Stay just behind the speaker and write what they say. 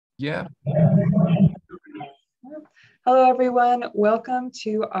Yeah. Hello, everyone. Welcome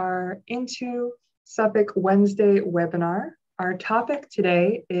to our Into Suffolk Wednesday webinar. Our topic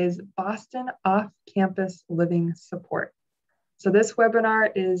today is Boston off-campus living support. So this webinar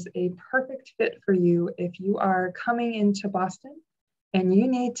is a perfect fit for you if you are coming into Boston and you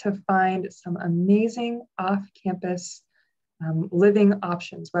need to find some amazing off-campus living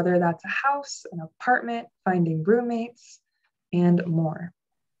options, whether that's a house, an apartment, finding roommates, and more.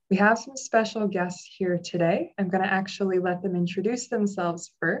 We have some special guests here today. I'm going to actually let them introduce themselves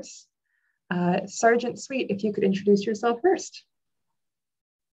first. Sergeant Sweet, if you could introduce yourself first.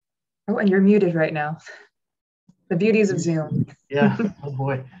 Oh, and you're muted right now. The beauties of Zoom. Yeah, oh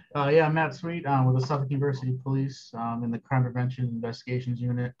boy. Yeah, I'm Matt Sweet with the Suffolk University Police in the Crime Prevention Investigations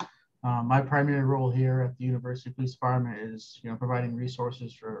Unit. My primary role here at the University Police Department is, providing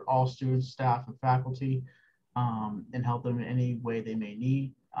resources for all students, staff, and faculty, and help them in any way they may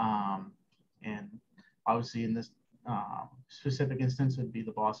need. And obviously in this specific instance would be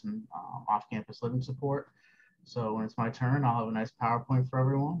the Boston off-campus living support. So when it's my turn, I'll have a nice PowerPoint for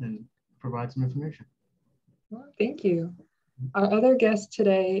everyone and provide some information. Well, thank you. Our other guest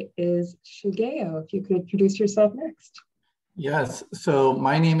today is Shigeo. If you could introduce yourself next. Yes, so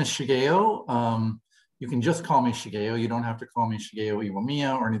my name is Shigeo. You can just call me Shigeo. You don't have to call me Shigeo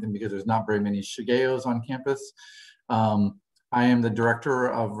Iwamiya or anything because there's not very many Shigeos on campus. I am the Director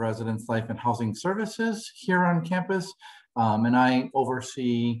of Residence Life and Housing Services here on campus, and I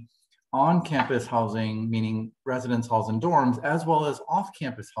oversee on-campus housing, meaning residence halls and dorms, as well as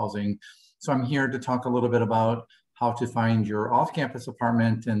off-campus housing. So I'm here to talk a little bit about how to find your off-campus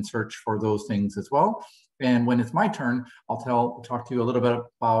apartment and search for those things as well. And when it's my turn, I'll talk to you a little bit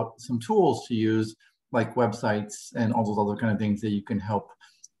about some tools to use, like websites and all those other kind of things that you can help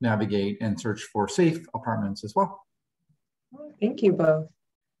navigate and search for safe apartments as well. Thank you both.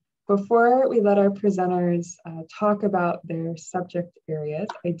 Before we let our presenters talk about their subject areas,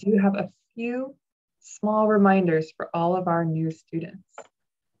 I do have a few small reminders for all of our new students.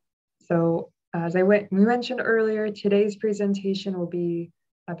 So as we mentioned earlier, today's presentation will be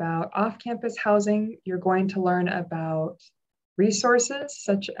about off-campus housing. You're going to learn about resources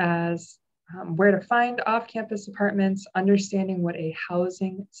such as where to find off-campus apartments, understanding what a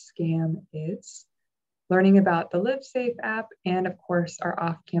housing scam is, learning about the LiveSafe app, and of course, our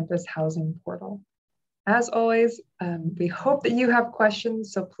off-campus housing portal. As always, we hope that you have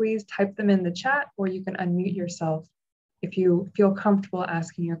questions, so please type them in the chat or you can unmute yourself if you feel comfortable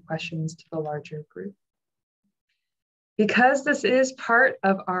asking your questions to the larger group. Because this is part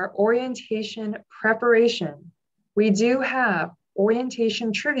of our orientation preparation, we do have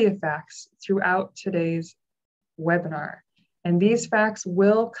orientation trivia facts throughout today's webinar. And these facts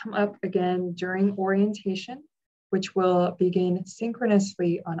will come up again during orientation, which will begin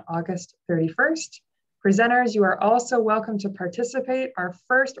synchronously on August 31st. Presenters, you are also welcome to participate. Our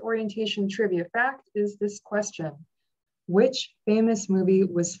first orientation trivia fact is this question. Which famous movie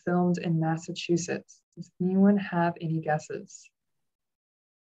was filmed in Massachusetts? Does anyone have any guesses?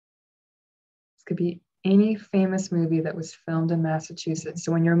 This could be any famous movie that was filmed in Massachusetts.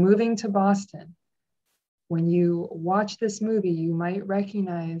 So when you're moving to Boston, when you watch this movie, you might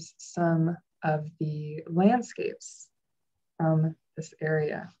recognize some of the landscapes from this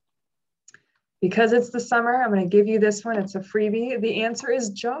area. Because it's the summer, I'm going to give you this one. It's a freebie. The answer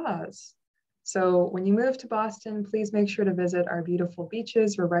is Jaws. So when you move to Boston, please make sure to visit our beautiful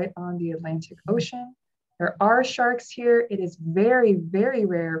beaches. We're right on the Atlantic Ocean. There are sharks here. It is very, very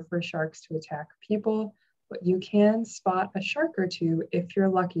rare for sharks to attack people, but you can spot a shark or two if you're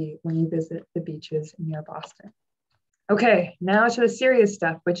lucky when you visit the beaches near Boston. Okay, now to the serious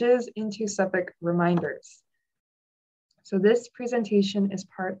stuff, which is Into Suffolk reminders. So this presentation is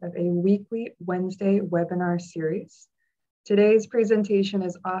part of a weekly Wednesday webinar series. Today's presentation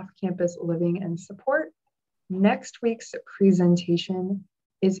is off-campus living and support. Next week's presentation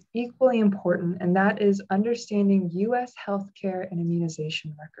is equally important, and that is understanding US healthcare and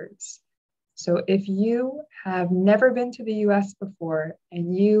immunization records. So if you have never been to the US before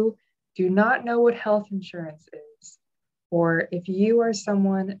and you do not know what health insurance is, or if you are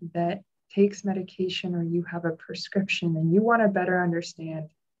someone that takes medication or you have a prescription and you want to better understand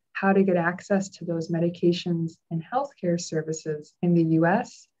how to get access to those medications and healthcare services in the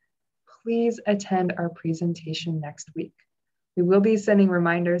US, please attend our presentation next week. We will be sending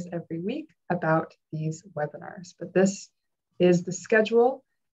reminders every week about these webinars, but this is the schedule,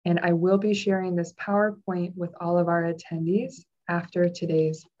 and I will be sharing this PowerPoint with all of our attendees after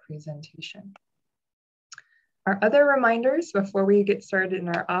today's presentation. Our other reminders before we get started in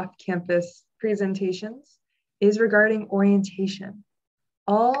our off-campus presentations is regarding orientation.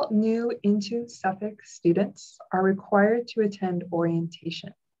 All new into Suffolk students are required to attend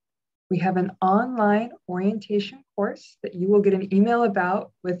orientation. We have an online orientation course that you will get an email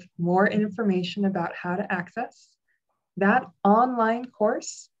about with more information about how to access. That online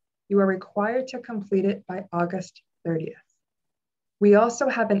course, you are required to complete it by August 30th. We also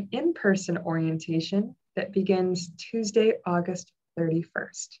have an in-person orientation that begins Tuesday, August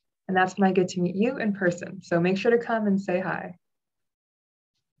 31st. And that's when I get to meet you in person. So make sure to come and say hi.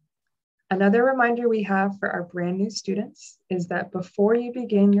 Another reminder we have for our brand new students is that before you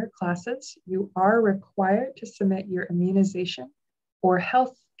begin your classes, you are required to submit your immunization or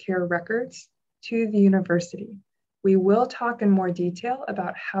health care records to the university. We will talk in more detail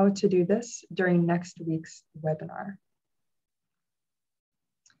about how to do this during next week's webinar.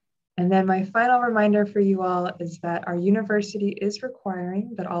 And then my final reminder for you all is that our university is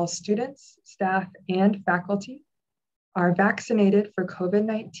requiring that all students, staff, and faculty are vaccinated for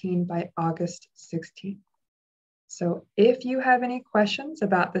COVID-19 by August 16th. So if you have any questions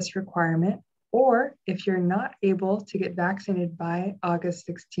about this requirement, or if you're not able to get vaccinated by August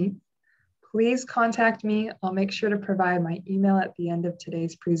 16th, please contact me. I'll make sure to provide my email at the end of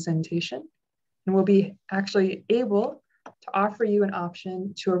today's presentation. And we'll be actually able to offer you an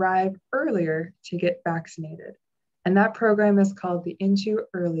option to arrive earlier to get vaccinated. And that program is called the Into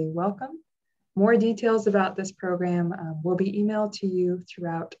Early Welcome. More details about this program will be emailed to you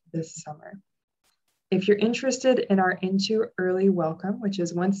throughout this summer. If you're interested in our Into Early Welcome, which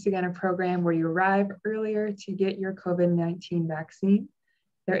is once again a program where you arrive earlier to get your COVID-19 vaccine,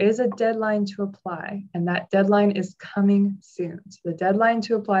 there is a deadline to apply, and that deadline is coming soon. So the deadline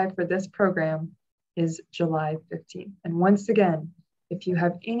to apply for this program is July 15th. And once again, if you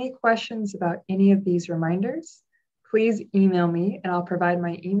have any questions about any of these reminders, please email me and I'll provide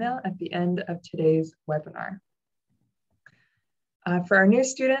my email at the end of today's webinar. For our new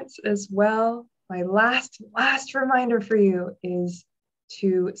students as well, my last reminder for you is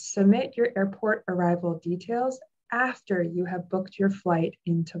to submit your airport arrival details after you have booked your flight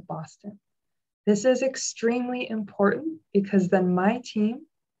into Boston. This is extremely important because then my team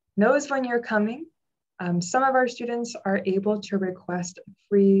knows when you're coming. Some of our students are able to request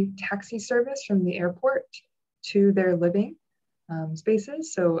free taxi service from the airport to their living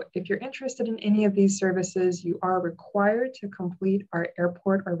spaces. So if you're interested in any of these services, you are required to complete our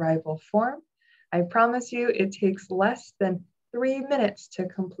airport arrival form. I promise you it takes less than 3 minutes to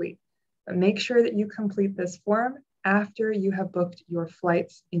complete, but make sure that you complete this form after you have booked your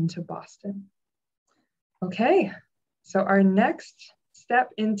flights into Boston. Okay, so our next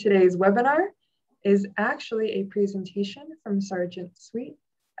step in today's webinar is actually a presentation from Sergeant Sweet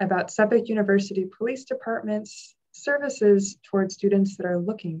about Suffolk University Police Department's services towards students that are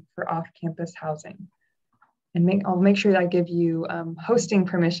looking for off-campus housing. And I'll make sure that I give you hosting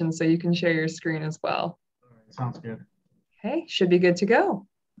permission so you can share your screen as well. All right, sounds good. Okay, should be good to go.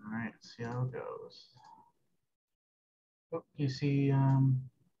 All right, let's see how it goes. Oh, you see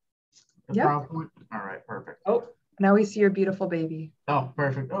the PowerPoint? All right, perfect. Oh, now we see your beautiful baby. Oh,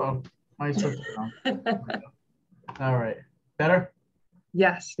 perfect. Oh, I switched it on. All right, better?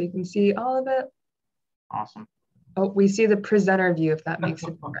 Yes, we can see all of it. Awesome. Oh, we see the presenter view if that makes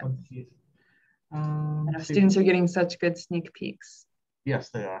a difference. And our students are getting such good sneak peeks. Yes,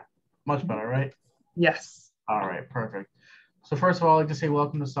 they are. Much better, right? Yes. All right, perfect. So first of all, I'd like to say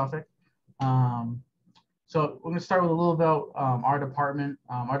welcome to Suffolk. So we're going to start with a little about our department.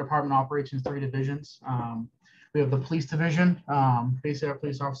 Our department operates in 3 divisions. We have the police division, basically our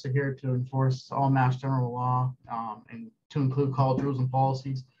police officer here to enforce all Mass General law and to include college rules and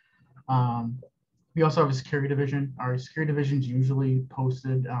policies. We also have a security division. Our security division is usually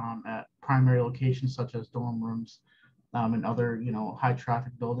posted at primary locations such as dorm rooms and other, high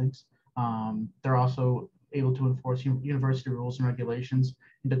traffic buildings. They're also able to enforce university rules and regulations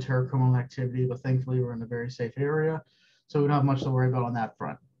and deter criminal activity, but thankfully we're in a very safe area, so we don't have much to worry about on that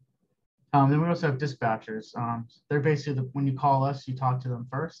front. Then we also have dispatchers. They're basically, when you call us, you talk to them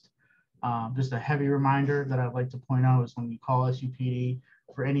first. Just a heavy reminder that I'd like to point out is when you call SUPD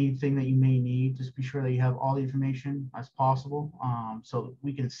for anything that you may need, just be sure that you have all the information as possible so that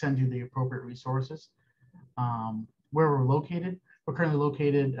we can send you the appropriate resources. Where we're located, we're currently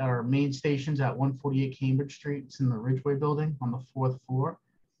located at our main stations at 148 Cambridge Street. It's in the Ridgeway building on the 4th floor.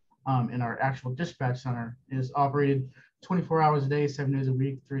 And our actual dispatch center is operated 24 hours a day, 7 days a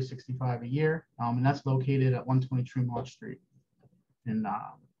week, 365 a year. And that's located at 120 Tremont Street. And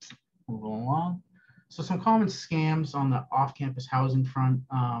moving along. So some common scams on the off-campus housing front.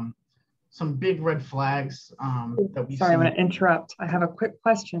 Some big red flags that we see. Sorry, I'm going to interrupt. I have a quick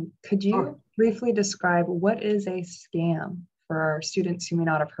question. Could you briefly describe what is a scam for our students who may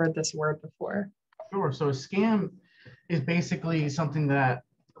not have heard this word before? Sure. So a scam is basically something that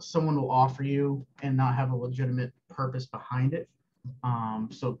someone will offer you and not have a legitimate purpose behind it.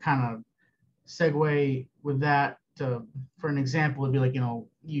 So kind of segue with that for an example, it'd be like,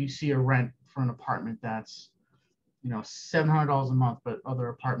 you see a rent for an apartment that's, $700 a month, but other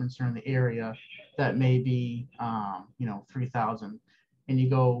apartments are in the area that may be, $3,000, and you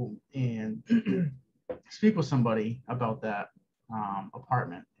go and speak with somebody about that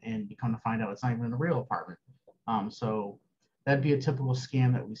apartment, and you come to find out it's not even a real apartment. So that'd be a typical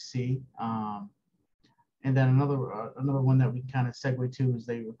scam that we see. And then another one that we kind of segue to is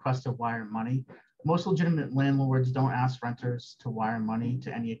they request to wire money. Most legitimate landlords don't ask renters to wire money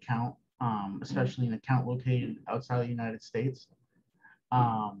to any account, especially an account located outside the United States.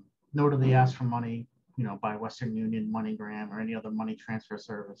 Nor do they ask for money, by Western Union, MoneyGram, or any other money transfer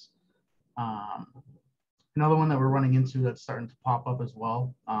service. Another one that we're running into that's starting to pop up as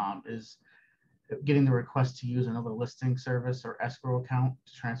well is getting the request to use another listing service or escrow account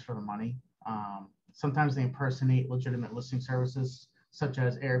to transfer the money. Sometimes they impersonate legitimate listing services such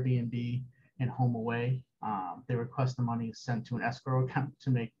as Airbnb and HomeAway. They request the money sent to an escrow account to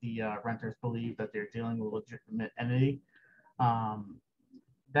make the renters believe that they're dealing with a legitimate entity.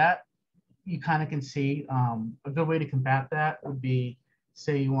 That you kind of can see. A good way to combat that would be,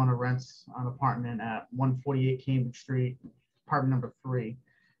 say you want to rent an apartment at 148 Cambridge Street, apartment number 3,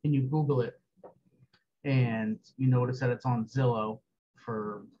 and you Google it, and you notice that it's on Zillow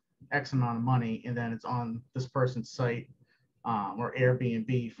for X amount of money, and then it's on this person's site or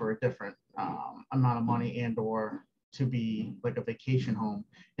Airbnb for a different amount of money, and or to be like a vacation home,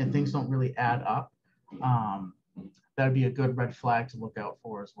 and things don't really add up. That'd be a good red flag to look out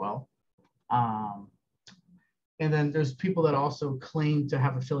for as well. And then there's people that also claim to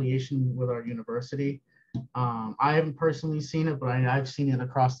have affiliation with our university. I haven't personally seen it, but I've seen it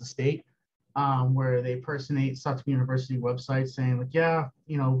across the state, where they impersonate Suffolk University websites saying like, yeah,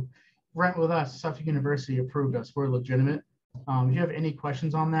 rent with us, Suffolk University approved us, we're legitimate. If you have any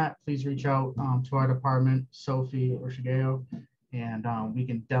questions on that, please reach out to our department, Sophie or Shigeo, and we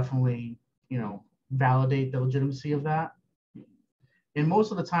can definitely, validate the legitimacy of that. And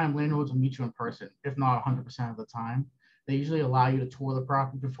most of the time, landlords will meet you in person, if not 100% of the time. They usually allow you to tour the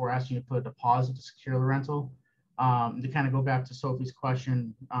property before asking you to put a deposit to secure the rental. To kind of go back to Sophie's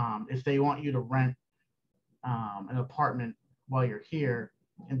question, if they want you to rent an apartment while you're here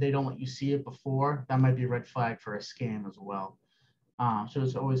and they don't let you see it before, that might be a red flag for a scam as well. So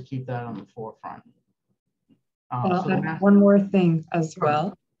just always keep that on the forefront. I'll add one more thing as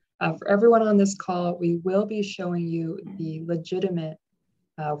well. For everyone on this call, we will be showing you the legitimate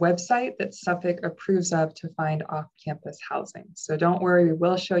website that Suffolk approves of to find off-campus housing. So don't worry, we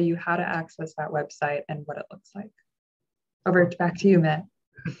will show you how to access that website and what it looks like. Back to you, Matt.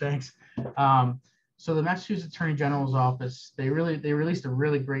 Thanks. So the Massachusetts Attorney General's office, they released a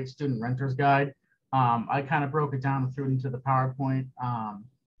really great student renters guide. I kind of broke it down and threw it into the PowerPoint,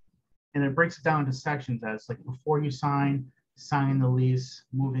 and it breaks it down into sections as like before you signing the lease,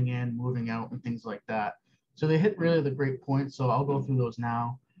 moving in, moving out, and things like that. So they hit really the great points. So I'll go through those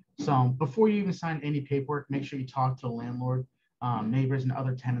now. So before you even sign any paperwork, make sure you talk to the landlord, neighbors, and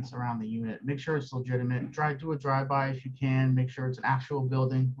other tenants around the unit. Make sure it's legitimate. Do a drive-by if you can. Make sure it's an actual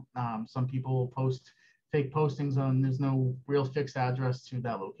building. Some people will post fake postings on there's no real fixed address to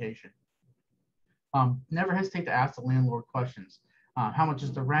that location. Never hesitate to ask the landlord questions. How much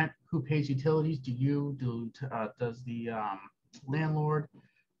is the rent? Who pays utilities? Does the landlord,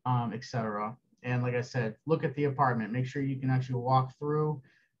 etc. And like I said, look at the apartment. Make sure you can actually walk through.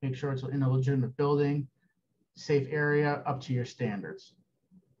 Make sure it's in a legitimate building, safe area, up to your standards.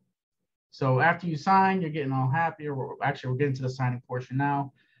 So after you sign, you're getting all happy. We're getting to the signing portion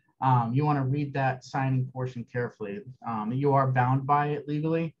now. You want to read that signing portion carefully. You are bound by it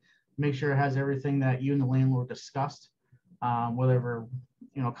legally. Make sure it has everything that you and the landlord discussed. Whatever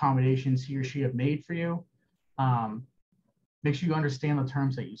accommodations he or she have made for you. Make sure you understand the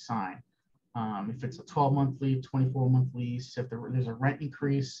terms that you sign. If it's a 12-month lease, 24-month lease, if there's a rent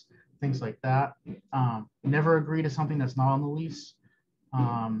increase, things like that. Never agree to something that's not on the lease.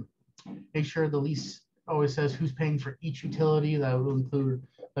 Make sure the lease always says who's paying for each utility. That will include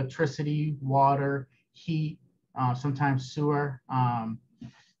electricity, water, heat, sometimes sewer.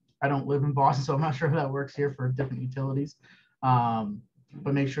 I don't live in Boston, so I'm not sure if that works here for different utilities.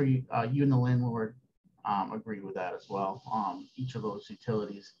 But make sure you and the landlord agree with that as well. Each of those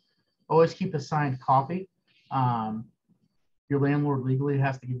utilities. Always keep a signed copy. Your landlord legally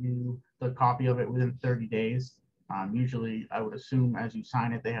has to give you the copy of it within 30 days. Usually, I would assume as you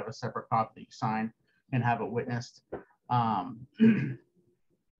sign it, they have a separate copy that you sign and have it witnessed. Um,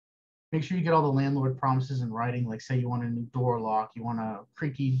 Make sure you get all the landlord promises in writing, like say you want a new door lock, you want a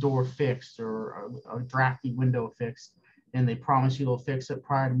creaky door fixed or a drafty window fixed, and they promise you they'll fix it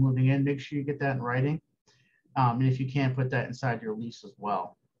prior to moving in. Make sure you get that in writing. And if you can, put that inside your lease as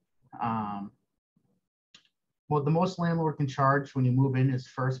well. Well, the most landlord can charge when you move in is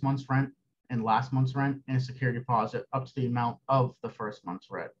first month's rent and last month's rent and a security deposit up to the amount of the first month's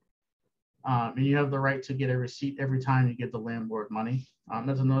rent. And you have the right to get a receipt every time you give the landlord money.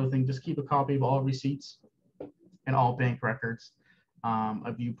 That's another thing. Just keep a copy of all receipts and all bank records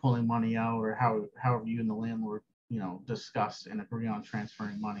of you pulling money out or however you and the landlord, discuss and agree on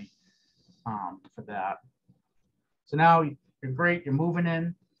transferring money for that. So now you're great. You're moving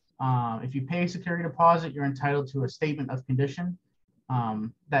in. If you pay a security deposit, you're entitled to a statement of condition.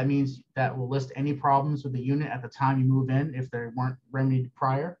 That means that will list any problems with the unit at the time you move in if they weren't remedied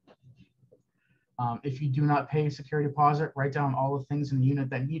prior. If you do not pay a security deposit, write down all the things in the unit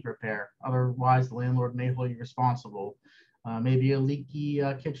that need repair. Otherwise, the landlord may hold you responsible. Maybe a leaky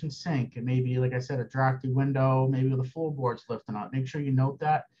kitchen sink. It may be, like I said, a drafty window, maybe the floorboards lifting up. Make sure you note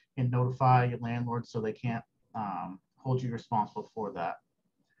that and notify your landlord so they can't hold you responsible for that.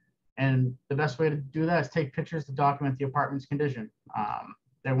 And the best way to do that is take pictures to document the apartment's condition.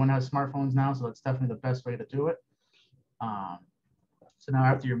 Everyone has smartphones now, so that's definitely the best way to do it. So now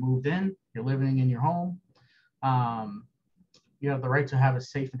after you're moved in, you're living in your home, you have the right to have a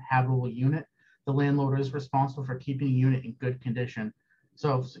safe and habitable unit. The landlord is responsible for keeping a unit in good condition.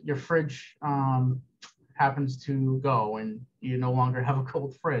 So if your fridge happens to go and you no longer have a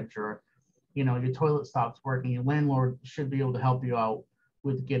cold fridge, or your toilet stops working, your landlord should be able to help you out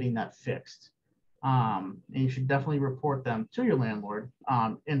with getting that fixed. And you should definitely report them to your landlord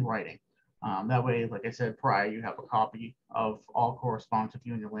in writing. That way, like I said prior, you have a copy of all correspondence with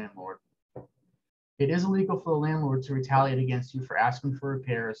you and your landlord. It is illegal for the landlord to retaliate against you for asking for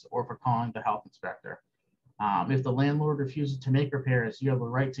repairs or for calling the health inspector. If the landlord refuses to make repairs, you have the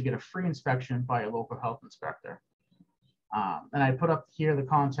right to get a free inspection by a local health inspector. And I put up here the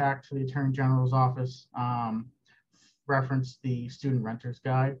contact for the Attorney General's office, reference the student renters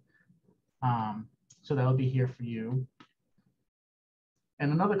guide. So that'll be here for you.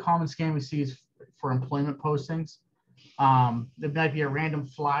 And another common scam we see is for employment postings. There might be a random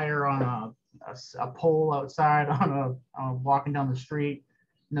flyer on a pole outside on walking down the street.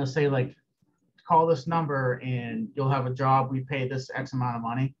 Say like, call this number and you'll have a job. We pay this X amount of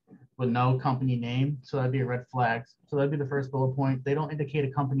money with no company name. So that'd be a red flag. So that'd be the first bullet point. They don't indicate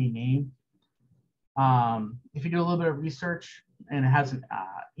a company name. If you do a little bit of research and it has an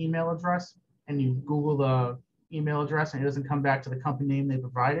email address and you Google the email address and it doesn't come back to the company name they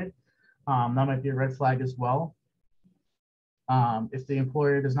provided, that might be a red flag as well. If the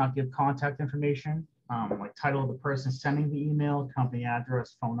employer does not give contact information, like title of the person sending the email, company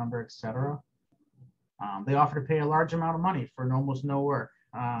address, phone number, etc. They offer to pay a large amount of money for almost no work.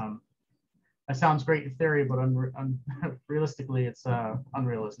 That sounds great in theory, but realistically, it's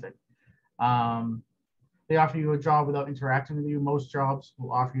unrealistic. They offer you a job without interacting with you. Most jobs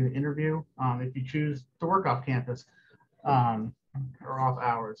will offer you an interview if you choose to work off campus or off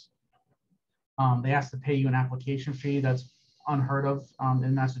hours. They ask to pay you an application fee. That's unheard of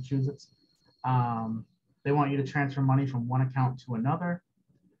in Massachusetts. They want you to transfer money from one account to another.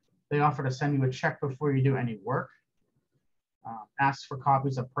 They offer to send you a check before you do any work. Asks for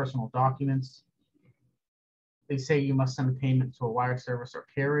copies of personal documents. They say you must send a payment to a wire service or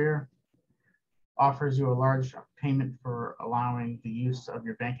carrier. Offers you a large payment for allowing the use of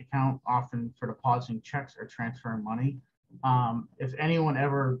your bank account, often for depositing checks or transferring money. If anyone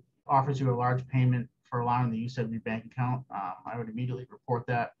ever offers you a large payment for allowing the use of your bank account, I would immediately report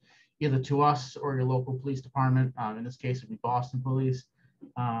that either to us or your local police department. In this case, it would be Boston Police.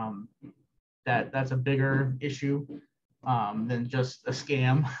 That's a bigger issue than just a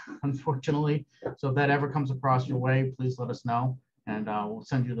scam, unfortunately. So if that ever comes across your way, please let us know, and we'll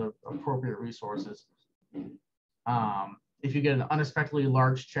send you the appropriate resources. If you get an unexpectedly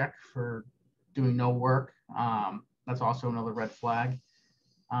large check for doing no work, that's also another red flag.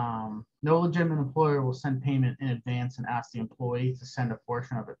 No legitimate employer will send payment in advance and ask the employee to send a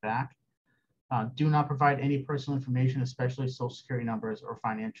portion of it back. Do not provide any personal information, especially social security numbers or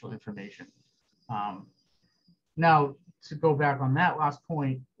financial information. Now, to go back on that last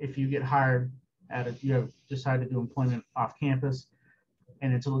point, if you get hired you have decided to do employment off campus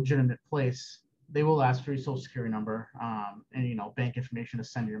and it's a legitimate place, they will ask for your social security number and bank information to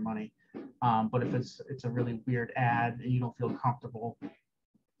send your money. But if it's a really weird ad and you don't feel comfortable,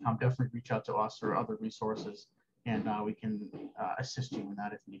 definitely reach out to us or other resources, and we can assist you in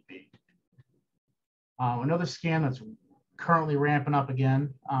that if need be. Another scam that's currently ramping up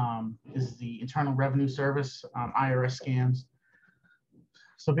again is the Internal Revenue Service, IRS scams.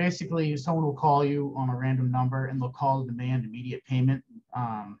 So basically, someone will call you on a random number and they'll call to demand immediate payment.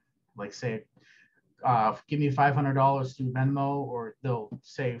 Like say, give me $500 through Venmo, or they'll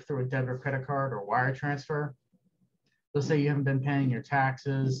say through a debit or credit card or wire transfer. They'll say you haven't been paying your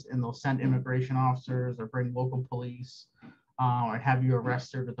taxes, and they'll send immigration officers or bring local police or have you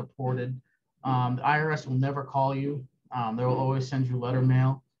arrested or deported. The IRS will never call you. They will always send you letter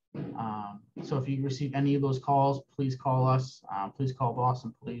mail. So if you receive any of those calls, please call us. Please call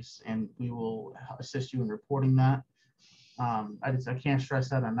Boston Police, and we will assist you in reporting that. I can't stress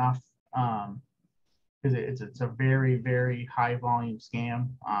that enough, because it's a very, very high volume scam,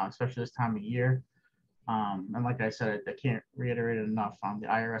 especially this time of year. And like I said, I can't reiterate it enough. The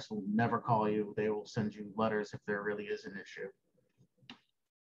IRS will never call you. They will send you letters if there really is an issue.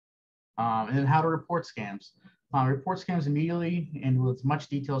 And then how to report scams. Report scams immediately and with as much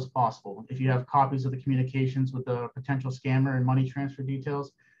detail as possible. If you have copies of the communications with the potential scammer and money transfer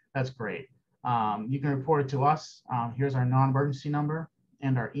details, that's great. You can report it to us. Here's our non-emergency number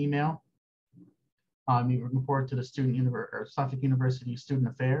and our email. You can report it to the Suffolk University Student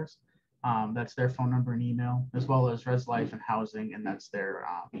Affairs. That's their phone number and email, as well as Res Life and Housing, and that's their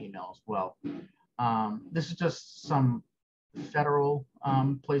email as well. This is just some federal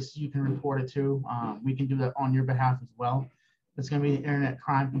places you can report it to. We can do that on your behalf as well. It's going to be the Internet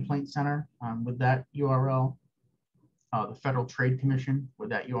Crime Complaint Center with that URL, the Federal Trade Commission with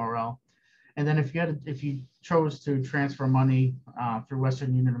that URL. And then if you chose to transfer money through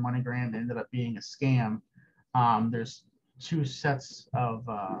Western Union or MoneyGram and ended up being a scam, there's 2 sets of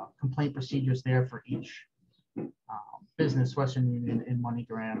complaint procedures there for each business, Western Union and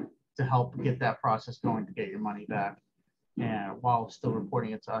MoneyGram, to help get that process going to get your money back, and while still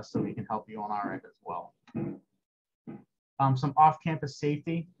reporting it to us so we can help you on our end as well. Some off-campus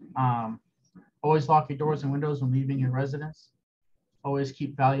safety. Always lock your doors and windows when leaving your residence. Always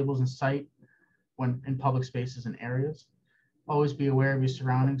keep valuables in sight when in public spaces and areas. Always be aware of your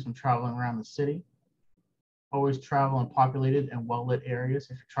surroundings when traveling around the city. Always travel in populated and well-lit areas.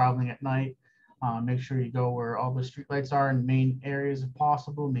 If you're traveling at night, make sure you go where all the streetlights are in main areas if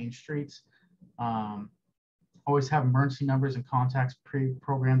possible, main streets. Always have emergency numbers and contacts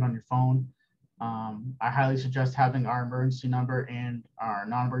pre-programmed on your phone. I highly suggest having our emergency number and our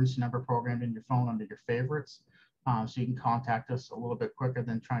non-emergency number programmed in your phone under your favorites, so you can contact us a little bit quicker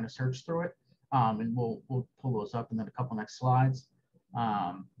than trying to search through it. And we'll pull those up in then a couple next slides.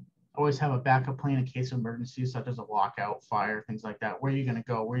 Always have a backup plan in case of emergencies, such as a lockout, fire, things like that. Where are you going to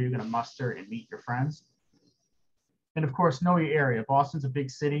go? Where are you going to muster and meet your friends? And of course, know your area. Boston's a big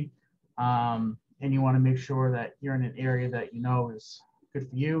city, and you want to make sure that you're in an area that you know is good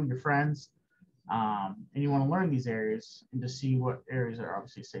for you and your friends. And you want to learn these areas and to see what areas are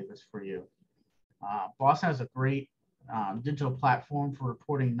obviously safest for you. Boston has a great digital platform for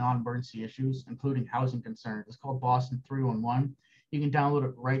reporting non-emergency issues, including housing concerns. It's called Boston 311. You can download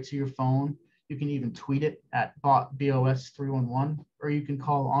it right to your phone. You can even tweet it at BOS 311, or you can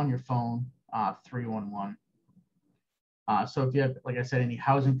call on your phone 311. So if you have, like I said, any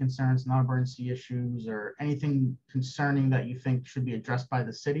housing concerns, non-emergency issues, or anything concerning that you think should be addressed by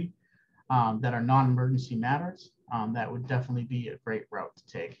the city that are non-emergency matters, that would definitely be a great route to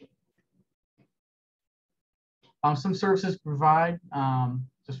take. Some services provide,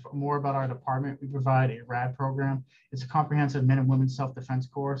 just more about our department, we provide a RAD program. It's a comprehensive men and women self-defense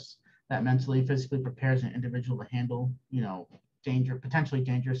course that mentally, physically prepares an individual to handle, potentially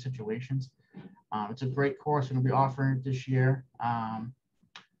dangerous situations. It's a great course. We're going to be offering it this year.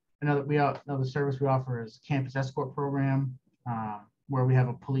 Another service we offer is campus escort program, where we have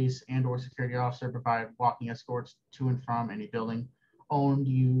a police and/or security officer provide walking escorts to and from any building owned,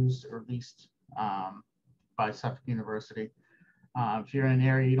 used, or leased by Suffolk University. If you're in an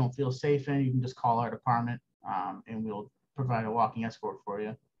area you don't feel safe in, you can just call our department and we'll provide a walking escort for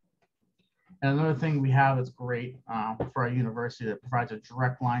you. And another thing we have that's great for our university that provides a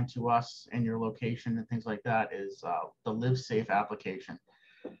direct line to us and your location and things like that is the Live Safe application.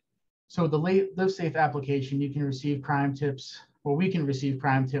 So the Live Safe application, you can receive crime tips, or we can receive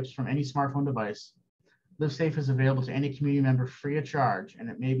crime tips from any smartphone device. Live Safe is available to any community member free of charge, and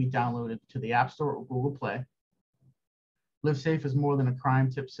it may be downloaded to the App Store or Google Play. Live Safe is more than a crime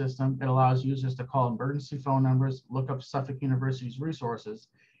tip system. It allows users to call emergency phone numbers, look up Suffolk University's resources.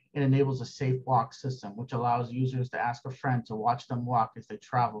 It enables a safe walk system, which allows users to ask a friend to watch them walk as they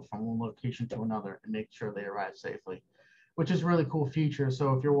travel from one location to another and make sure they arrive safely, which is a really cool feature.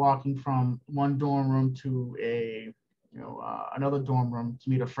 So if you're walking from one dorm room to another dorm room to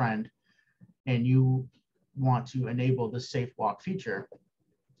meet a friend, and you want to enable the safe walk feature,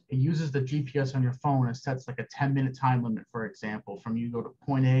 it uses the GPS on your phone and sets like a 10-minute time limit, for example, from you go to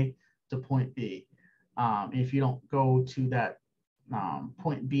point A to point B. If you don't go to that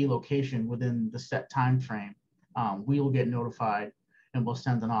point B location within the set time frame, we will get notified and we'll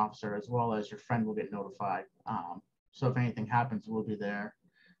send an officer, as well as your friend will get notified. So if anything happens, we'll be there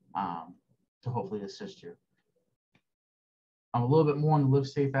to hopefully assist you. A little bit more on the Live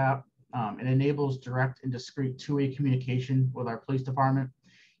Safe app. It enables direct and discreet two-way communication with our police department.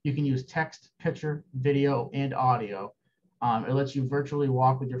 You can use text, picture, video, and audio. It lets you virtually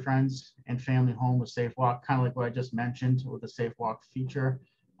walk with your friends and family home with Safe Walk, kind of like what I just mentioned with the Safe Walk feature.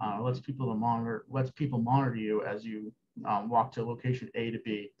 It lets people monitor you as you walk to location A to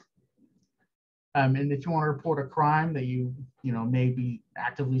B. And if you want to report a crime that you may be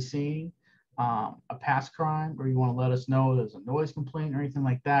actively seeing, a past crime, or you want to let us know there's a noise complaint or anything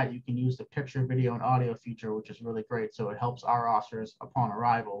like that, you can use the picture, video, and audio feature, which is really great. So it helps our officers upon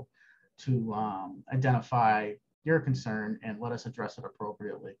arrival to identify your concern and let us address it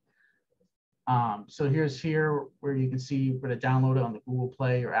appropriately. So here's where you can see where to download it on the Google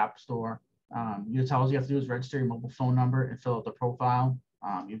Play or App Store. All you have to do is register your mobile phone number and fill out the profile.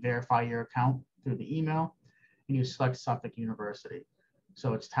 You verify your account through the email, and you select Suffolk University.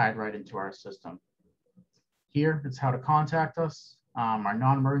 So it's tied right into our system. Here, it's how to contact us, our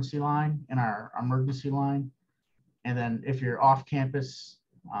non-emergency line and our emergency line. And then if you're off campus,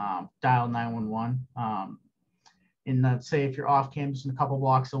 dial 911. And let's say if you're off campus and a couple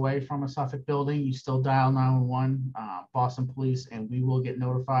blocks away from a Suffolk building, you still dial 911, Boston Police, and we will get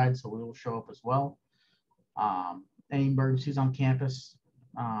notified, so we will show up as well. Any emergencies on campus,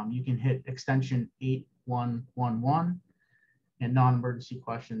 you can hit extension 8111. And non-emergency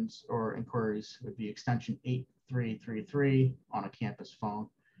questions or inquiries would be extension 8333 on a campus phone.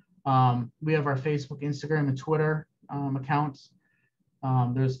 We have our Facebook, Instagram, and Twitter accounts.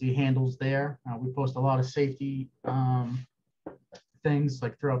 There's the handles there. We post a lot of safety things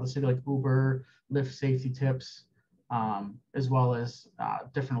like throughout the city, like Uber, Lyft safety tips, as well as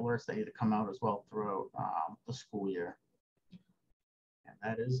different alerts that need to come out as well throughout the school year. And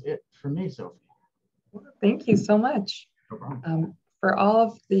that is it for me, Sophie. Thank you so much. For all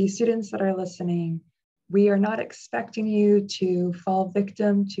of the students that are listening, we are not expecting you to fall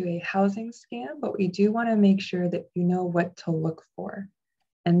victim to a housing scam, but we do want to make sure that you know what to look for.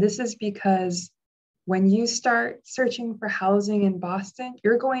 And this is because when you start searching for housing in Boston,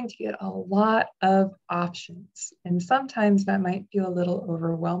 you're going to get a lot of options. And sometimes that might feel a little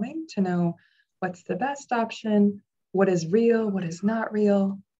overwhelming to know what's the best option, what is real, what is not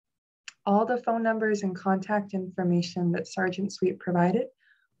real. All the phone numbers and contact information that Sergeant Sweet provided,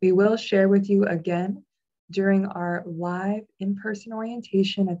 we will share with you again during our live in-person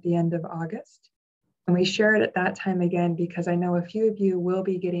orientation at the end of August. And we share it at that time again because I know a few of you will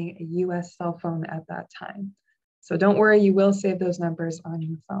be getting a US cell phone at that time. So don't worry, you will save those numbers on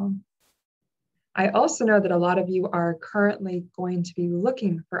your phone. I also know that a lot of you are currently going to be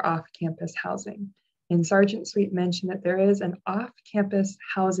looking for off-campus housing. And Sergeant Sweet mentioned that there is an off-campus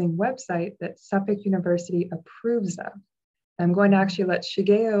housing website that Suffolk University approves of. I'm going to actually let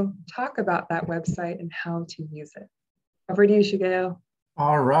Shigeo talk about that website and how to use it. Over to you, Shigeo.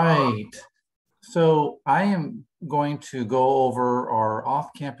 All right. So I am going to go over our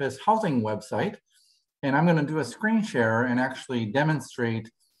off-campus housing website, and I'm going to do a screen share and actually demonstrate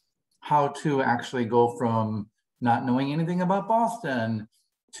how to actually go from not knowing anything about Boston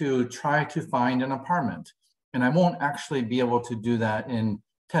to try to find an apartment. And I won't actually be able to do that in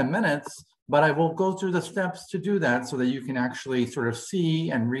 10 minutes, but I will go through the steps to do that so that you can actually sort of see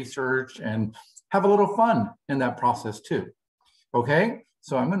and research and have a little fun in that process too. Okay,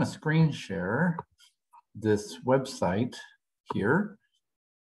 so I'm gonna screen share this website here.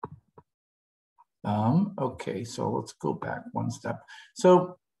 Okay, so let's go back one step.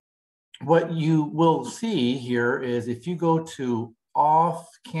 So what you will see here is if you go to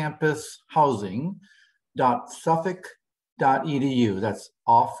offcampushousing.suffolk.edu. That's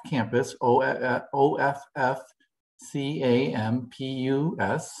off-campus,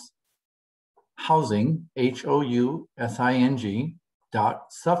 O-F-F-C-A-M-P-U-S, housing, H-O-U-S-I-N-G,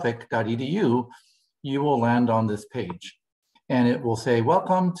 .suffolk.edu. You will land on this page. And it will say,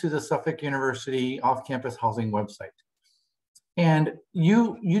 welcome to the Suffolk University off-campus housing website. And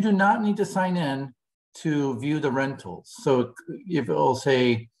you do not need to sign in to view the rentals. So if it will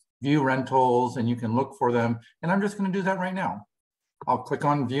say view rentals and you can look for them, and I'm just going to do that right now. I'll click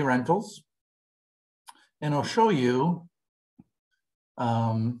on view rentals and it'll show you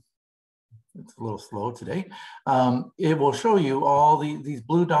it's a little slow today. It will show you all these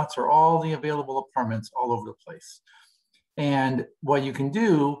blue dots are all the available apartments all over the place. And what you can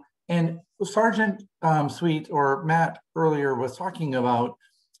do, and Sergeant Sweet or Matt earlier was talking about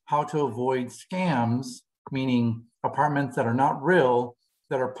how to avoid scams, meaning apartments that are not real,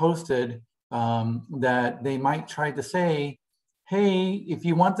 that are posted, that they might try to say, hey, if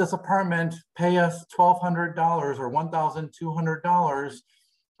you want this apartment, pay us $1,200 or $1,200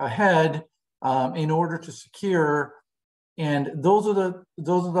 ahead in order to secure. And those are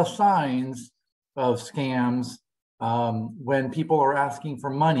the signs of scams when people are asking for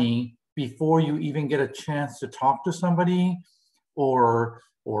money before you even get a chance to talk to somebody or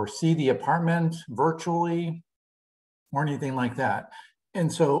see the apartment virtually or anything like that.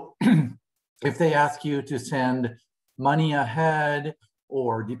 And so if they ask you to send money ahead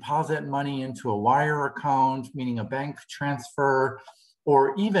or deposit money into a wire account, meaning a bank transfer,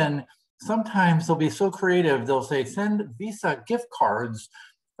 or even sometimes they'll be so creative, they'll say, send Visa gift cards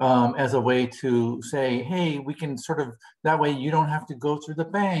as a way to say, hey, we can sort of, that way you don't have to go through the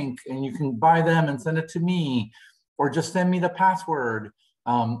bank and you can buy them and send it to me, or just send me the password.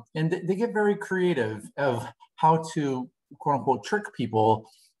 And they get very creative of how to, quote unquote, trick people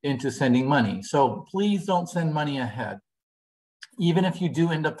into sending money. So please don't send money ahead. Even if you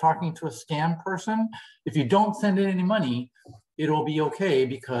do end up talking to a scam person, if you don't send in any money, it'll be okay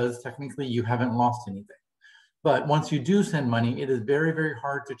because technically you haven't lost anything. But once you do send money, it is very, very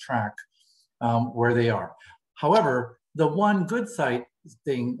hard to track where they are. However, the one good side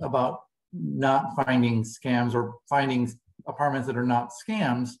thing about not finding scams or finding apartments that are not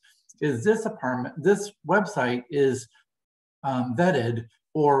scams is this website is vetted,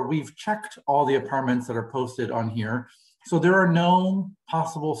 or we've checked all the apartments that are posted on here. So there are no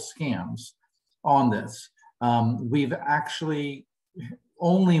possible scams on this. We've actually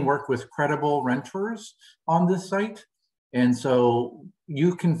only worked with credible renters on this site. And so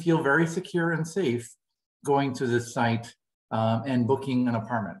you can feel very secure and safe going to this site and booking an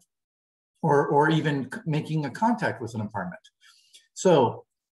apartment or even making a contact with an apartment. So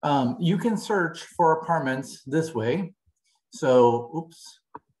you can search for apartments this way. So, oops,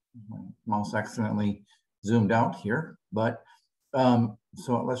 my mouse accidentally zoomed out here, but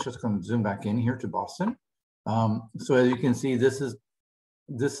so let's just go zoom back in here to Boston. So as you can see, this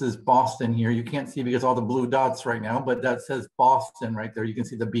is Boston here. You can't see because all the blue dots right now, but that says Boston right there. You can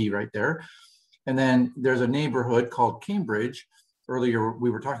see the B right there. And then there's a neighborhood called Cambridge. Earlier we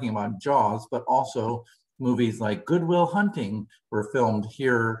were talking about Jaws, but also movies like Good Will Hunting were filmed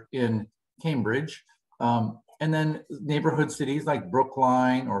here in Cambridge. And then neighborhood cities like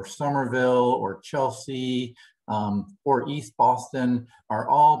Brookline or Somerville or Chelsea or East Boston are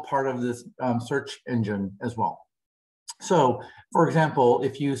all part of this search engine as well. So for example,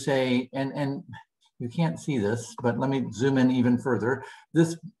 if you say, and you can't see this, but let me zoom in even further,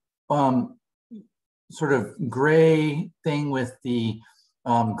 this sort of gray thing with the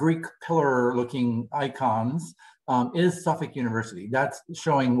Greek pillar looking icons is Suffolk University. That's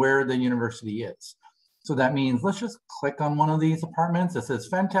showing where the university is. So that means let's just click on one of these apartments. It says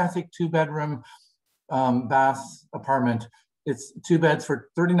fantastic 2-bedroom bath apartment. It's 2 beds for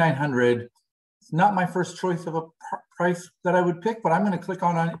 $3,900. It's not my first choice of a price that I would pick, but I'm going to click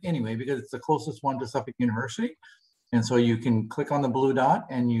on it anyway because it's the closest one to Suffolk University. And so you can click on the blue dot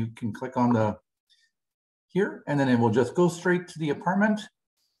and you can click on the here, and then it will just go straight to the apartment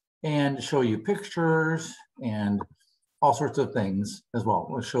and show you pictures and all sorts of things as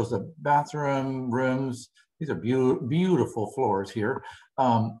well. It shows the bathroom, rooms. These are beautiful floors here,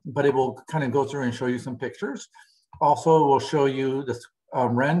 but it will kind of go through and show you some pictures. Also, it will show you this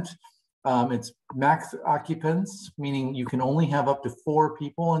rent. It's max occupants, meaning you can only have up to 4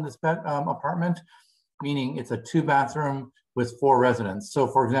 people in this apartment, meaning it's a 2-bathroom with 4 residents. So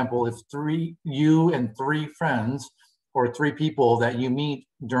for example, if you and 3 friends or 3 people that you meet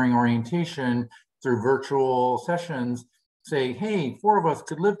during orientation through virtual sessions say, hey, 4 of us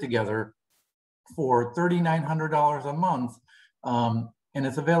could live together for $3,900 a month, and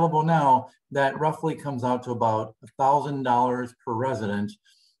it's available now, that roughly comes out to about $1,000 per resident.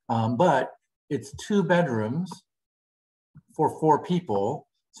 But it's 2 bedrooms for 4 people.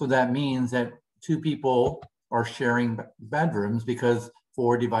 So that means that 2 people are sharing bedrooms because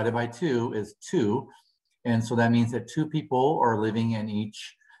 4 divided by 2 is 2. And so that means that 2 people are living in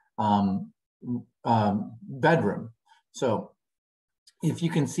each bedroom. So if you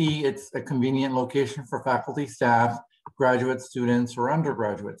can see, it's a convenient location for faculty, staff, graduate students, or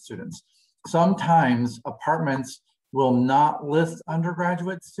undergraduate students. Sometimes apartments will not list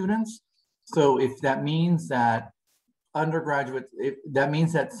undergraduate students. So if that means that undergraduate, that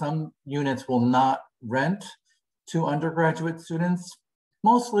means that some units will not rent to undergraduate students,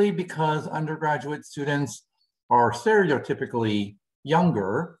 mostly because undergraduate students are stereotypically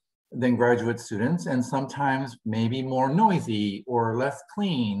younger than graduate students and sometimes maybe more noisy or less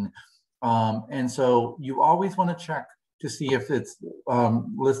clean. And so you always want to check to see if it's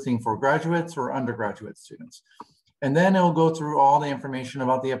listing for graduates or undergraduate students. And then it'll go through all the information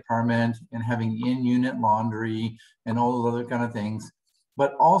about the apartment and having in-unit laundry and all those other kind of things,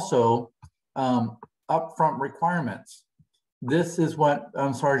 but also upfront requirements. This is what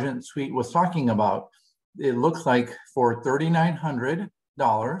Sergeant Sweet was talking about. It looks like for $3,900,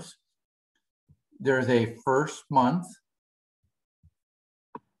 there's a first month,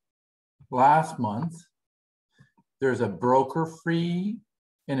 last month, there's a broker fee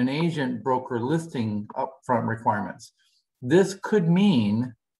and an agent broker listing upfront requirements. This could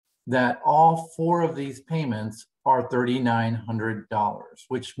mean that all 4 of these payments are $3,900,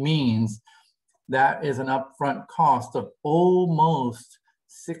 which means that is an upfront cost of almost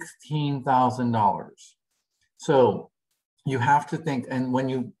 $16,000. So you have to think, and when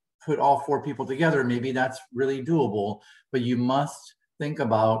you put all 4 people together, maybe that's really doable, but you must think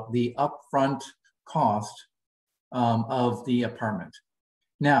about the upfront cost of the apartment.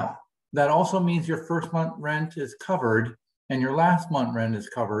 Now, that also means your first month rent is covered and your last month rent is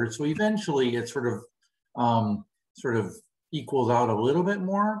covered. So eventually it sort of equals out a little bit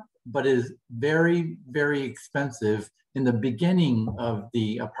more, but is very, very expensive in the beginning of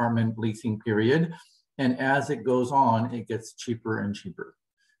the apartment leasing period. And as it goes on, it gets cheaper and cheaper.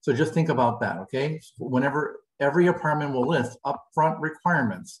 So just think about that, okay? Whenever every apartment will list upfront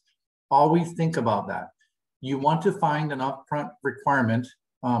requirements, always think about that. You want to find an upfront requirement,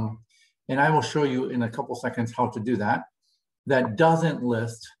 and I will show you in a couple seconds how to do that, that doesn't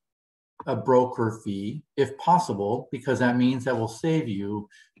list a broker fee, if possible, because that means that will save you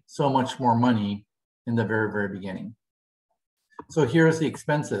so much more money in the very, very beginning. So here's the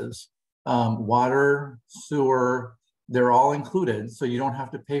expenses. Water, sewer, they're all included, so you don't have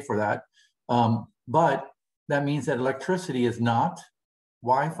to pay for that. But that means that electricity is not,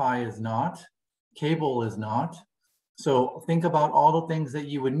 Wi-Fi is not, cable is not. So think about all the things that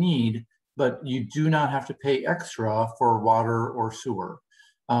you would need, but you do not have to pay extra for water or sewer.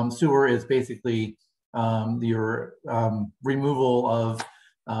 Sewer is basically your removal of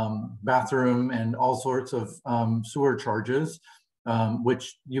bathroom and all sorts of sewer charges,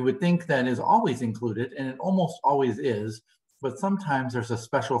 which you would think that is always included, and it almost always is, but sometimes there's a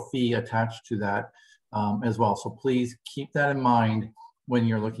special fee attached to that as well. So please keep that in mind when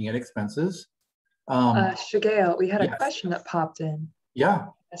you're looking at expenses. Shigeo, we had yes. a question that popped in. Yeah.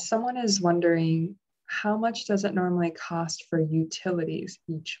 Someone is wondering, how much does it normally cost for utilities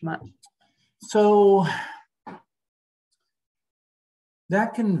each month? So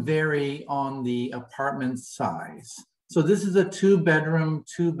that can vary on the apartment size. So this is a 2-bedroom,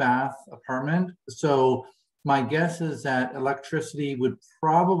 2-bath apartment. So my guess is that electricity would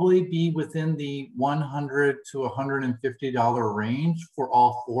probably be within the $100 to $150 range for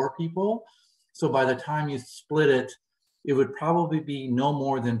all 4 people. So by the time you split it, it would probably be no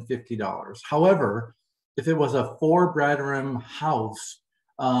more than $50. However, if it was a 4-bedroom house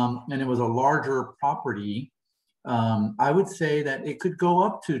and it was a larger property, I would say that it could go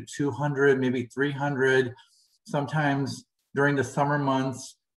up to 200, maybe 300. Sometimes during the summer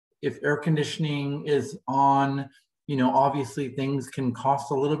months, if air conditioning is on, you know, obviously things can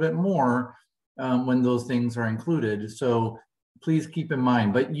cost a little bit more when those things are included. So please keep in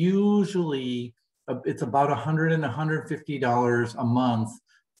mind, but usually it's about $100 and $150 a month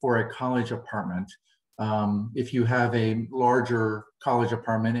for a college apartment. If you have a larger college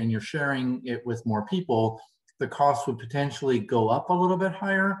apartment and you're sharing it with more people, the cost would potentially go up a little bit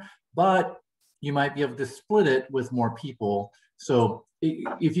higher, but you might be able to split it with more people. So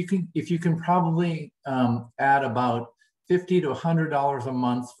if you can probably add about $50 to $100 a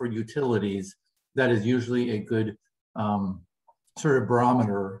month for utilities, that is usually a good sort of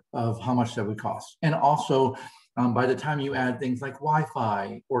barometer of how much that would cost. And also, by the time you add things like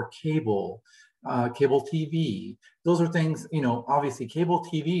Wi-Fi or cable TV, those are things, you know, obviously cable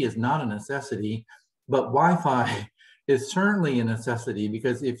TV is not a necessity, but Wi-Fi is certainly a necessity,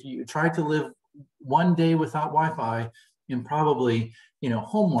 because if you try to live one day without Wi-Fi, and probably, you know,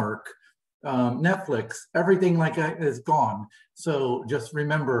 homework, Netflix, everything like that is gone. So just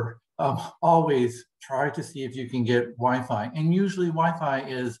remember, always try to see if you can get Wi-Fi. And usually Wi-Fi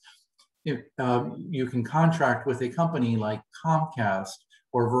is, if you can contract with a company like Comcast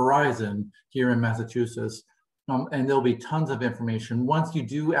or Verizon here in Massachusetts, and there'll be tons of information. Once you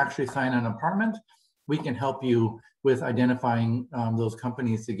do actually sign an apartment, we can help you with identifying those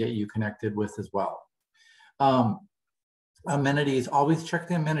companies to get you connected with as well. Amenities, always check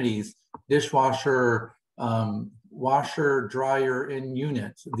the amenities, dishwasher, washer, dryer in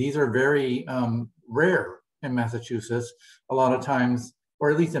units. These are very rare in Massachusetts. A lot of times,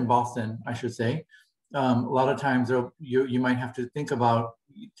 or at least in Boston, I should say, a lot of times you might have to think about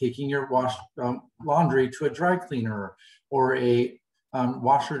taking your laundry to a dry cleaner or a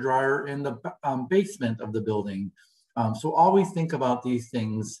washer dryer in the basement of the building. So always think about these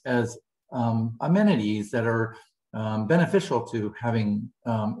things as amenities that are beneficial to having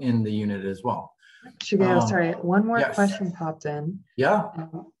in the unit as well. Shigeo, sorry, one more yes. question popped in. Yeah.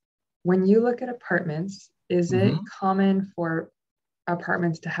 When you look at apartments, is it common for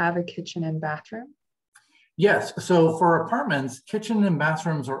apartments to have a kitchen and bathroom? Yes. So for apartments, kitchen and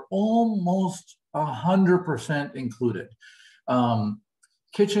bathrooms are almost 100% included.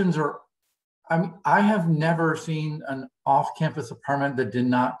 Kitchens are, I have never seen an off-campus apartment that did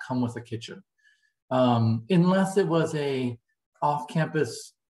not come with a kitchen. Unless it was a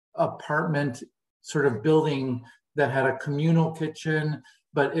off-campus apartment sort of building that had a communal kitchen,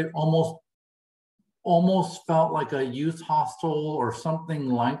 but it almost felt like a youth hostel or something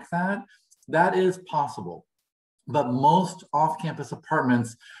like that. That is possible. But most off-campus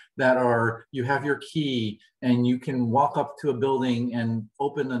apartments that are, you have your key and you can walk up to a building and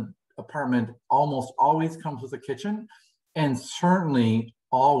open an apartment, almost always comes with a kitchen, and certainly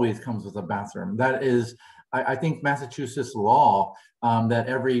always comes with a bathroom. That is, I think, Massachusetts law, that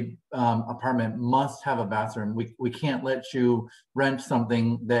every apartment must have a bathroom. We can't let you rent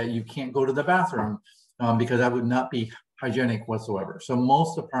something that you can't go to the bathroom, because that would not be hygienic whatsoever. So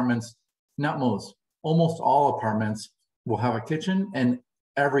most apartments, not most, almost all apartments will have a kitchen, and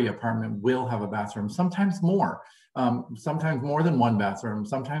every apartment will have a bathroom, sometimes more than one bathroom.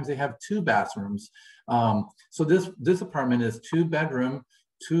 Sometimes they have 2 bathrooms. So this apartment is 2 bedroom,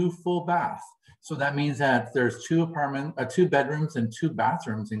 2 full bath. So that means that there's 2 bedrooms and 2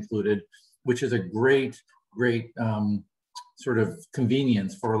 bathrooms included, which is a great sort of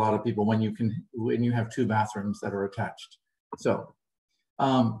convenience for a lot of people when you have 2 bathrooms that are attached. So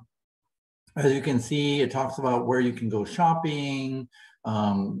as you can see, it talks about where you can go shopping,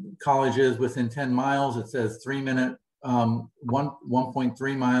 colleges within 10 miles. It says 3-minute,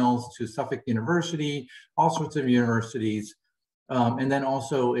 1.3 miles to Suffolk University, all sorts of universities. And then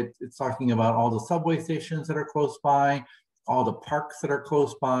also it's talking about all the subway stations that are close by, all the parks that are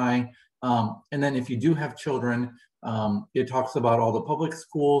close by. And then if you do have children, it talks about all the public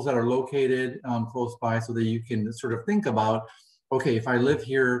schools that are located close by, so that you can sort of think about, okay, if I live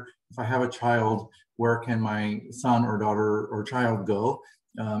here, if I have a child, where can my son or daughter or child go?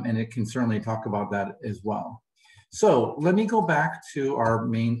 And it can certainly talk about that as well. So let me go back to our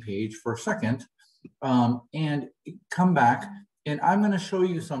main page for a second and come back. And I'm going to show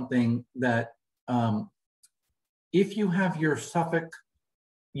you something that if you have your Suffolk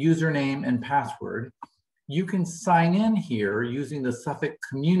username and password, you can sign in here using the Suffolk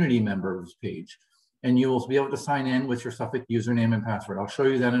community members page. And you will be able to sign in with your Suffolk username and password. I'll show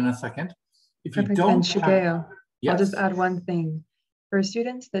you that in a second. If you don't have, I'll just add one thing. For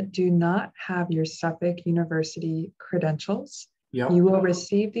students that do not have your Suffolk University credentials, you will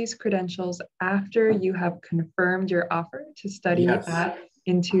receive these credentials after you have confirmed your offer to study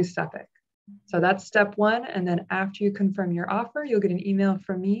into Suffolk. So that's step 1. And then after you confirm your offer, you'll get an email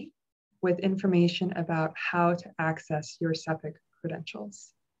from me with information about how to access your Suffolk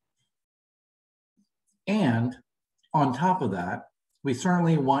credentials. And on top of that, we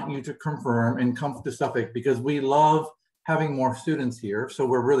certainly want you to confirm and come to Suffolk, because we love having more students here. So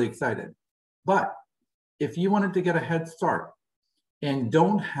we're really excited. But if you wanted to get a head start and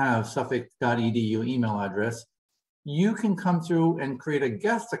don't have suffolk.edu email address, you can come through and create a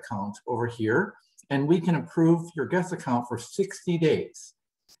guest account over here, and we can approve your guest account for 60 days.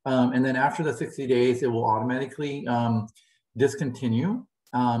 And then after the 60 days, it will automatically discontinue.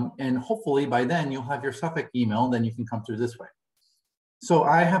 And hopefully by then you'll have your Suffolk email, then you can come through this way. So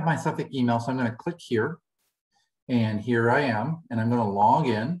I have my Suffolk email, so I'm going to click here, and here I am, and I'm going to log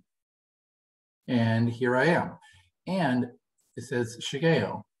in, and here I am. And it says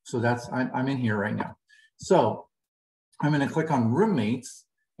Shigeo, so that's, I'm in here right now. So I'm going to click on roommates.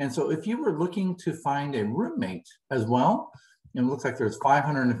 And so if you were looking to find a roommate as well, it looks like there's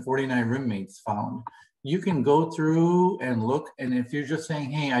 549 roommates found. You can go through and look, and if you're just saying,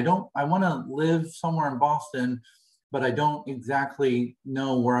 hey, I want to live somewhere in Boston, but I don't exactly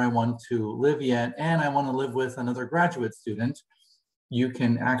know where I want to live yet, and I want to live with another graduate student, you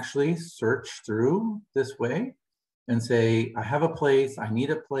can actually search through this way and say, I have a place, I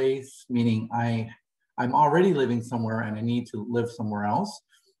need a place, meaning I I'm already living somewhere and I need to live somewhere else,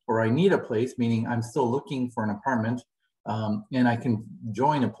 or I need a place, meaning I'm still looking for an apartment, and I can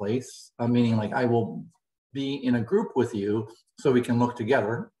join a place, meaning like I will be in a group with you so we can look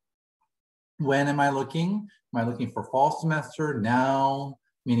together. When am I looking? Am I looking for fall semester? Now,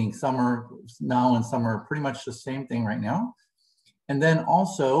 meaning summer, now and summer are pretty much the same thing right now. And then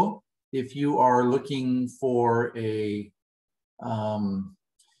also, if you are looking for a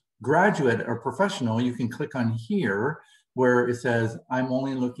graduate or professional, you can click on here where it says, I'm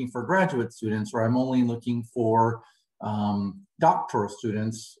only looking for graduate students, or I'm only looking for doctoral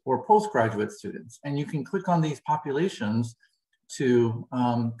students or postgraduate students. And you can click on these populations to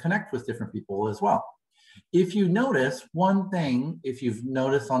connect with different people as well. If you notice one thing, if you've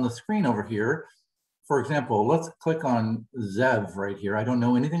noticed on the screen over here, for example, let's click on Zev right here. I don't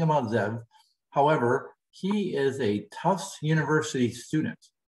know anything about Zev. However, he is a Tufts University student.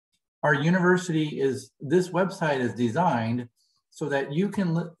 Our university this website is designed so that you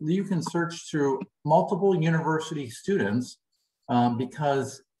can search through multiple university students,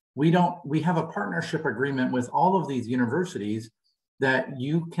 because we have a partnership agreement with all of these universities that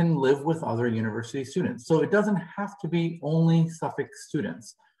you can live with other university students. So it doesn't have to be only Suffolk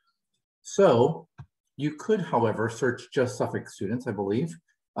students. So you could, however, search just Suffolk students, I believe.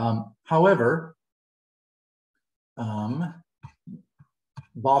 However,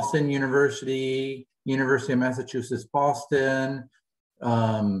 Boston University, University of Massachusetts, Boston,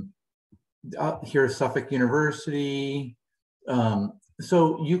 here's Suffolk University.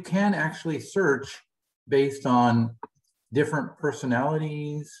 So you can actually search based on different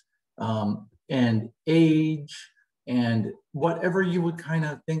personalities and age and whatever you would kind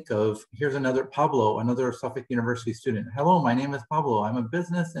of think of. Here's another Pablo, another Suffolk University student. Hello, my name is Pablo. I'm a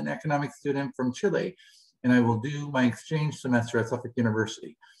business and economics student from Chile, and I will do my exchange semester at Suffolk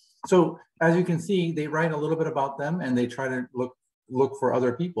University. So as you can see, they write a little bit about them and they try to look for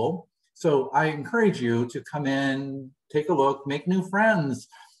other people. So I encourage you to come in, take a look, make new friends,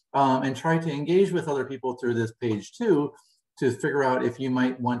 and try to engage with other people through this page too, to figure out if you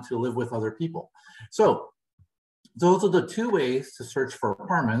might want to live with other people. So those are the two ways to search for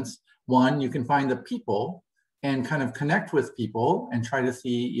apartments. One, you can find the people and kind of connect with people and try to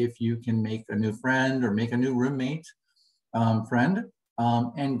see if you can make a new friend or make a new roommate friend,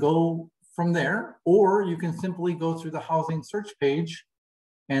 and go from there. Or you can simply go through the housing search page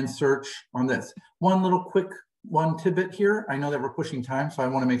and search on this. One little quick tidbit here. I know that we're pushing time, so I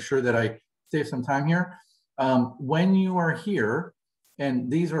want to make sure that I save some time here. When you are here, and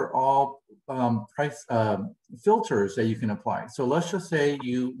these are all price filters that you can apply. So let's just say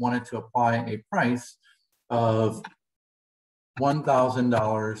you wanted to apply a price of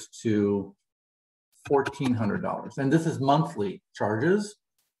 $1,000 to $1,400, and this is monthly charges.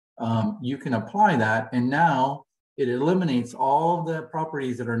 You can apply that, and now it eliminates all of the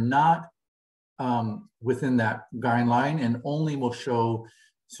properties that are not within that guideline and only will show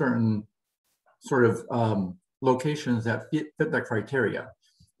certain sort of locations that fit that criteria.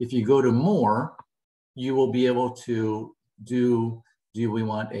 If you go to more, you will be able to do we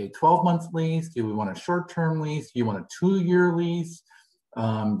want a 12-month lease? Do we want a short-term lease? Do you want a 2-year lease?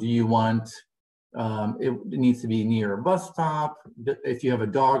 Do you want, it needs to be near a bus stop? If you have a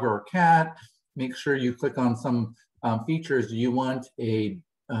dog or a cat, make sure you click on some features. Do you want a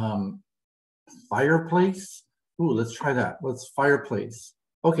fireplace? Ooh, let's try that. Let's fireplace.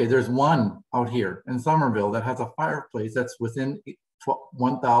 Okay, there's one out here in Somerville that has a fireplace that's within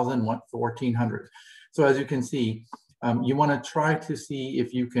 1,000, 1,400. So as you can see, you want to try to see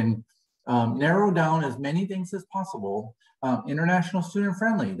if you can narrow down as many things as possible. International student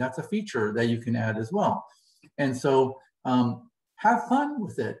friendly, that's a feature that you can add as well. And so have fun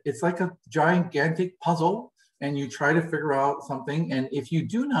with it. It's like a gigantic puzzle and you try to figure out something. And if you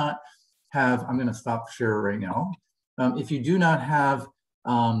do not have, I'm going to stop share right now. If you do not have,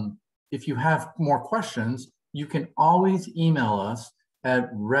 if you have more questions, you can always email us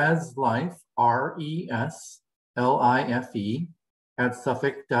at reslife, RESLIFE at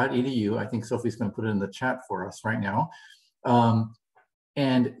suffolk.edu. I think Sophie's going to put it in the chat for us right now.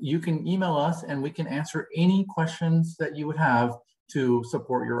 And you can email us and we can answer any questions that you would have to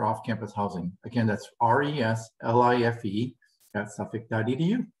support your off-campus housing. Again, that's RESLIFE at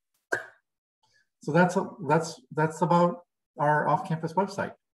suffolk.edu. So that's about our off-campus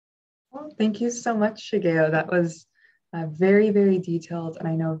website. Well, thank you so much, Shigeo. That was very, very detailed and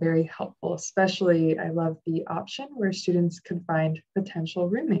I know very helpful. Especially, I love the option where students could find potential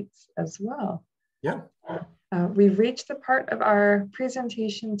roommates as well. Yeah. We've reached the part of our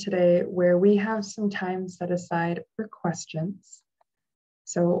presentation today where we have some time set aside for questions.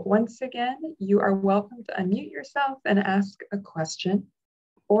 So once again, you are welcome to unmute yourself and ask a question,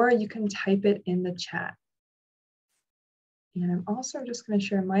 or you can type it in the chat. And I'm also just going to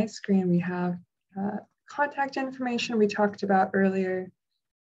share my screen. We have contact information we talked about earlier.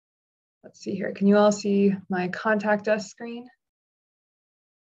 Let's see here. Can you all see my contact us screen?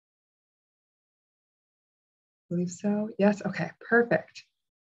 I believe so. Yes. Okay, perfect.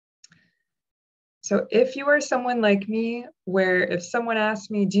 So if you are someone like me, where if someone asks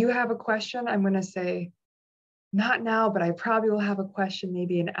me, do you have a question? I'm going to say, not now, but I probably will have a question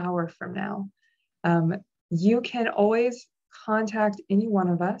maybe an hour from now. You can always contact any one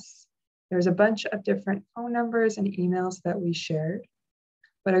of us. There's a bunch of different phone numbers and emails that we shared.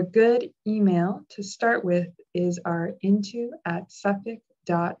 But a good email to start with is our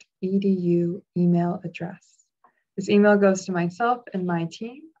into@suffolk.edu email address. This email goes to myself and my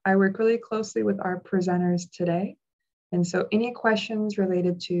team. I work really closely with our presenters today. And so any questions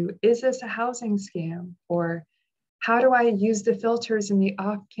related to, is this a housing scam? Or how do I use the filters in the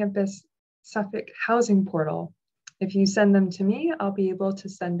off-campus Suffolk housing portal? If you send them to me, I'll be able to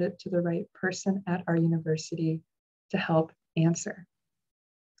send it to the right person at our university to help answer.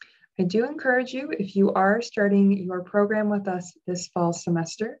 I do encourage you, if you are starting your program with us this fall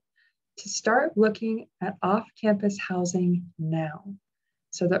semester, to start looking at off-campus housing now.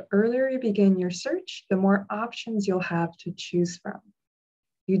 So the earlier you begin your search, the more options you'll have to choose from.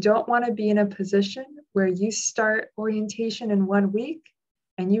 You don't want to be in a position where you start orientation in 1 week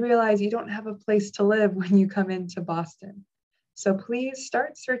and you realize you don't have a place to live when you come into Boston. So please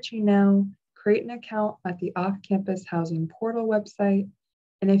start searching now, create an account at the off-campus housing portal website.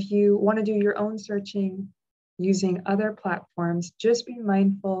 And if you want to do your own searching using other platforms, just be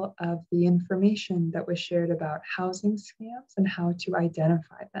mindful of the information that was shared about housing scams and how to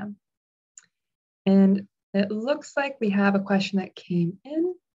identify them. And it looks like we have a question that came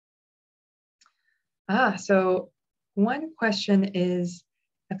in. So one question is,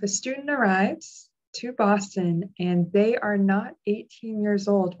 if a student arrives to Boston and they are not 18 years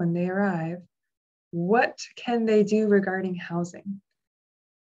old when they arrive, what can they do regarding housing?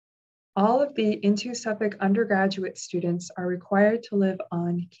 All of the Into Suffolk undergraduate students are required to live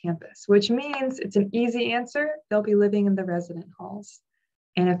on campus, which means it's an easy answer. They'll be living in the resident halls.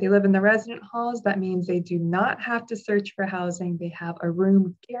 And if they live in the resident halls, that means they do not have to search for housing. They have a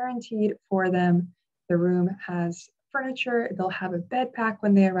room guaranteed for them. The room has furniture. They'll have a bed pack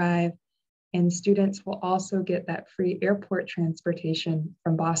when they arrive. And students will also get that free airport transportation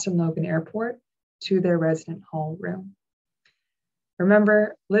from Boston Logan Airport to their resident hall room.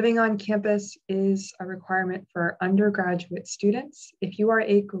 Remember, living on campus is a requirement for undergraduate students. If you are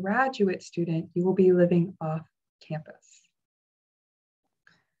a graduate student, you will be living off campus.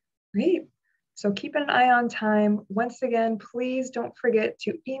 Great. So keep an eye on time. Once again, please don't forget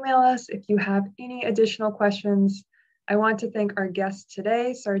to email us if you have any additional questions. I want to thank our guests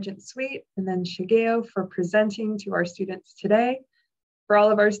today, Sergeant Sweet and then Shigeo, for presenting to our students today. For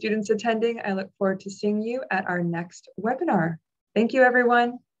all of our students attending, I look forward to seeing you at our next webinar. Thank you,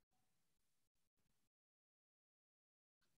 everyone.